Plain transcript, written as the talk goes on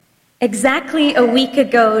Exactly a week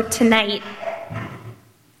ago tonight,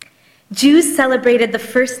 Jews celebrated the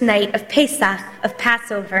first night of Pesach, of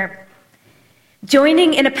Passover.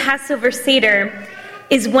 Joining in a Passover Seder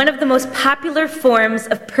is one of the most popular forms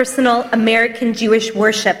of personal American Jewish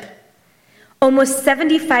worship. Almost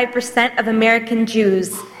 75% of American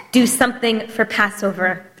Jews do something for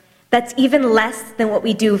Passover. That's even less than what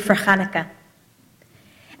we do for Hanukkah.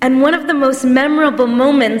 And one of the most memorable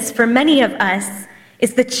moments for many of us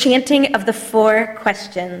is the chanting of the 4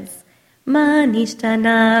 questions. Ma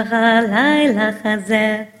nishtana halayla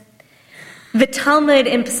hazeh. The Talmud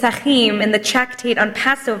in Pesachim, in the tractate on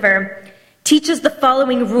Passover, teaches the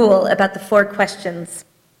following rule about the 4 questions.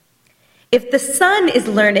 If the son is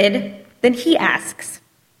learned, then he asks.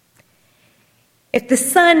 If the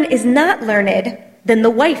son is not learned, then the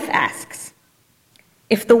wife asks.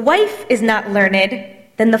 If the wife is not learned,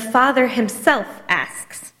 then the father himself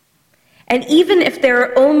asks. And even if there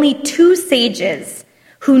are only 2 sages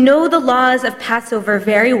who know the laws of Passover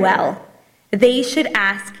very well, they should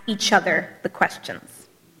ask each other the questions.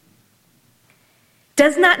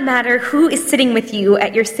 Does not matter who is sitting with you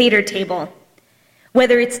at your Seder table,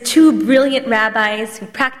 whether it's 2 brilliant rabbis who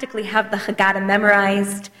practically have the Haggadah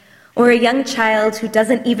memorized, or a young child who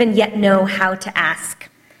doesn't even yet know how to ask.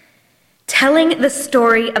 Telling the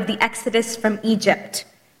story of the Exodus from Egypt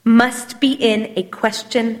must be in a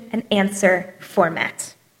question and answer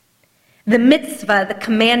format. The mitzvah, the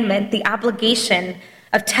commandment, the obligation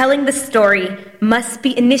of telling the story must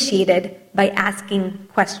be initiated by asking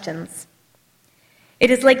questions. It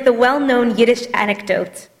is like the well-known Yiddish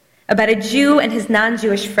anecdote about a Jew and his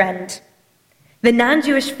non-Jewish friend. The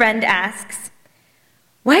non-Jewish friend asks,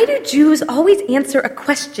 "Why do Jews always answer a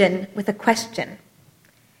question with a question?"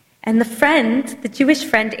 And the Jewish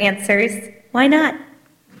friend answers, "Why not?"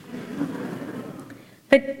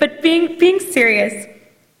 But being serious,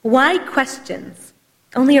 why questions?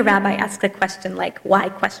 Only a rabbi asks a question like, why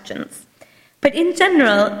questions? But in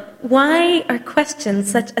general, why are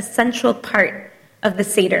questions such a central part of the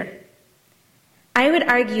Seder? I would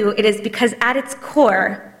argue it is because at its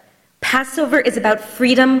core, Passover is about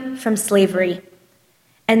freedom from slavery.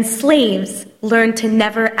 And slaves learn to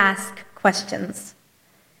never ask questions.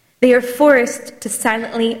 They are forced to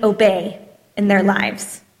silently obey in their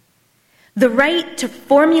lives. The right to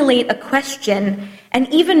formulate a question, and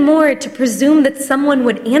even more to presume that someone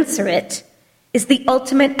would answer it, is the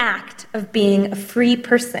ultimate act of being a free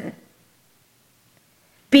person.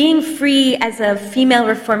 Being free as a female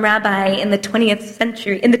Reform rabbi in the 21st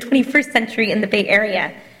century in the Bay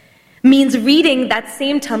Area, means reading that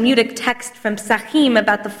same Talmudic text from Pesachim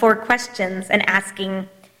about the 4 questions and asking,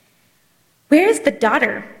 where is the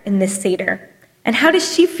daughter in this Seder? And how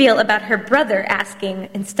does she feel about her brother asking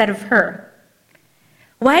instead of her?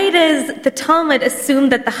 Why does the Talmud assume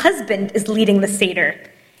that the husband is leading the Seder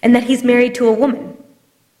and that he's married to a woman?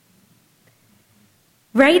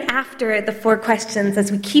 Right after the 4 questions,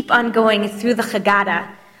 as we keep on going through the Haggadah,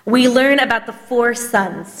 we learn about the 4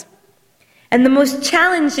 sons. And the most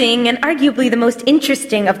challenging and arguably the most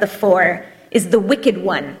interesting of the 4 is the wicked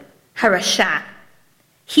one, Harasha.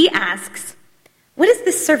 He asks, what is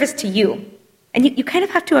this service to you? And you kind of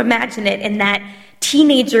have to imagine it in that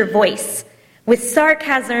teenager voice with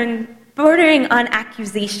sarcasm bordering on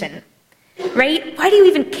accusation, right? Why do you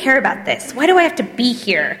even care about this? Why do I have to be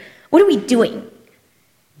here? What are we doing?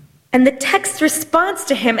 And the text's response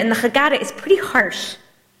to him in the Haggadah is pretty harsh.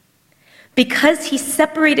 Because he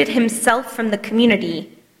separated himself from the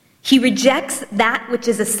community, he rejects that which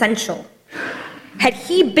is essential. Had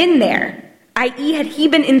he been there, i.e., had he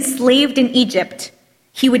been enslaved in Egypt,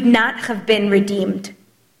 he would not have been redeemed.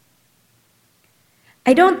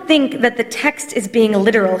 I don't think that the text is being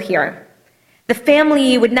literal here. The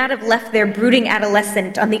family would not have left their brooding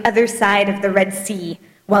adolescent on the other side of the Red Sea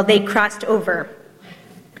while they crossed over.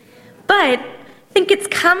 But I think it's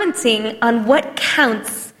commenting on what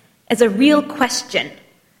counts as a real question.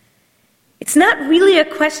 It's not really a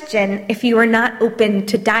question if you are not open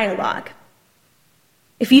to dialogue.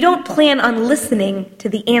 If you don't plan on listening to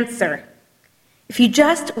the answer. If you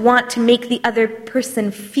just want to make the other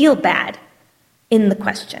person feel bad in the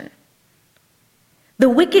question. The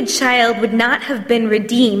wicked child would not have been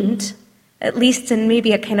redeemed, at least in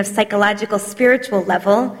maybe a kind of psychological, spiritual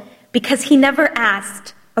level, because he never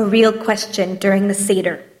asked a real question during the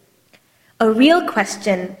Seder. A real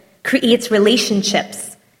question creates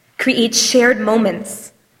relationships, creates shared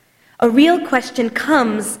moments. A real question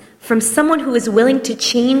comes from someone who is willing to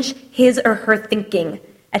change his or her thinking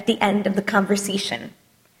at the end of the conversation.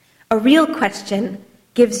 A real question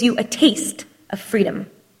gives you a taste of freedom.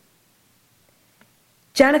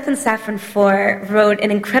 Jonathan Safran Foer wrote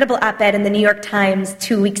an incredible op-ed in the New York Times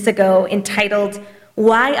 2 weeks ago entitled,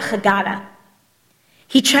 "Why a Haggadah?"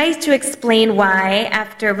 He tries to explain why,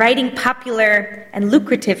 after writing popular and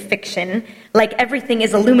lucrative fiction, like Everything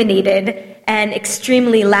is Illuminated and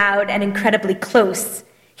extremely loud and incredibly close,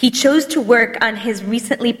 he chose to work on his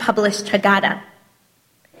recently published Haggadah.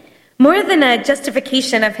 More than a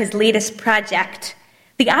justification of his latest project,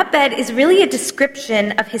 the op-ed is really a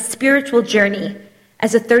description of his spiritual journey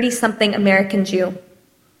as a 30-something American Jew.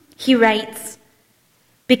 He writes,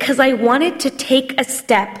 "Because I wanted to take a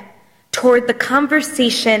step toward the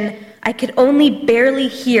conversation I could only barely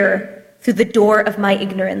hear through the door of my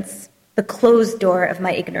ignorance, the closed door of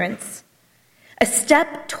my ignorance. A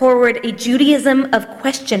step toward a Judaism of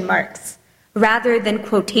question marks rather than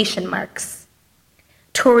quotation marks.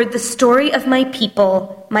 Toward the story of my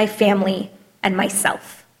people, my family, and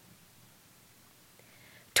myself."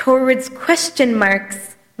 Towards question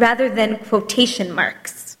marks rather than quotation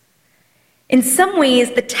marks. In some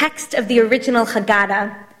ways, the text of the original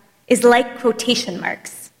Haggadah is like quotation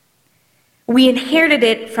marks. We inherited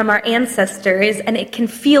it from our ancestors, and it can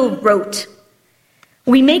feel rote.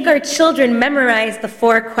 We make our children memorize the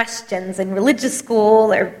 4 questions in religious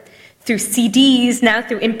school or through CDs, now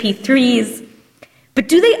through MP3s. But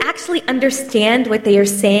do they actually understand what they are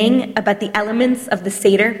saying about the elements of the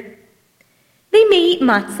Seder? They may eat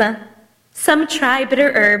matzah. Some try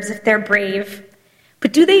bitter herbs if they're brave.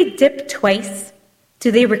 But do they dip twice? Do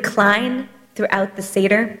they recline throughout the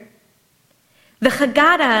Seder? The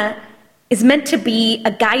Haggadah is meant to be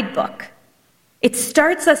a guidebook. It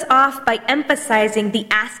starts us off by emphasizing the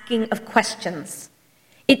asking of questions.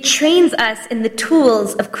 It trains us in the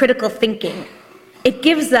tools of critical thinking. It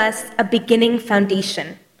gives us a beginning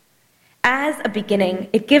foundation. As a beginning,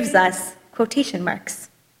 it gives us quotation marks.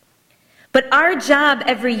 But our job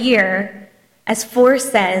every year, as Foer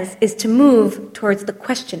says, is to move towards the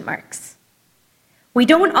question marks. We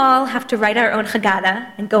don't all have to write our own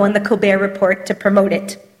Haggadah and go on the Colbert Report to promote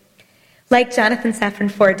it, like Jonathan Safran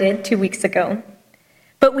Foer did 2 weeks ago.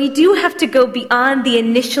 But we do have to go beyond the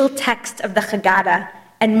initial text of the Haggadah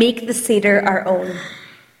and make the Seder our own.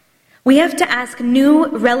 We have to ask new,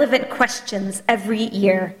 relevant questions every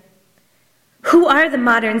year. Who are the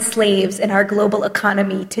modern slaves in our global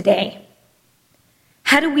economy today?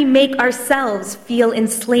 How do we make ourselves feel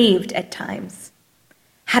enslaved at times?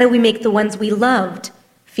 How do we make the ones we loved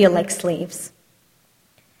feel like slaves?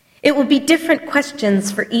 It will be different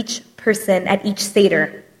questions for each person at each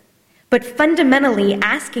Seder. But fundamentally,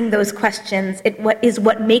 asking those questions is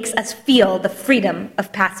what makes us feel the freedom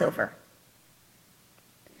of Passover.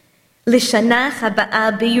 L'shana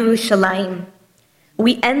haba'a b'Yerushalayim.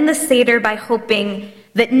 We end the Seder by hoping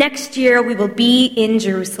that next year we will be in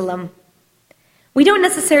Jerusalem. We don't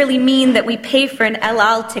necessarily mean that we pay for an El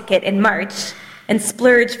Al ticket in March and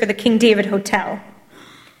splurge for the King David Hotel.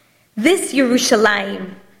 This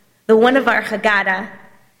Yerushalayim, the one of our Haggadah,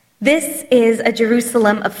 this is a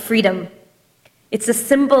Jerusalem of freedom. It's a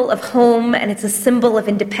symbol of home, and it's a symbol of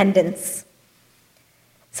independence.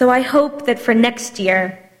 So I hope that for next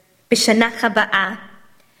year, B'Shana Haba'ah,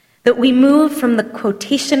 that we move from the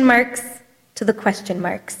quotation marks to the question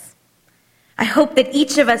marks. I hope that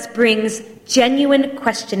each of us brings genuine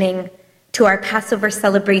questioning to our Passover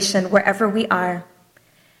celebration wherever we are.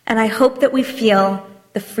 And I hope that we feel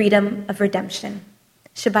the freedom of redemption.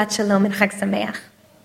 Shabbat Shalom and Chag Sameach.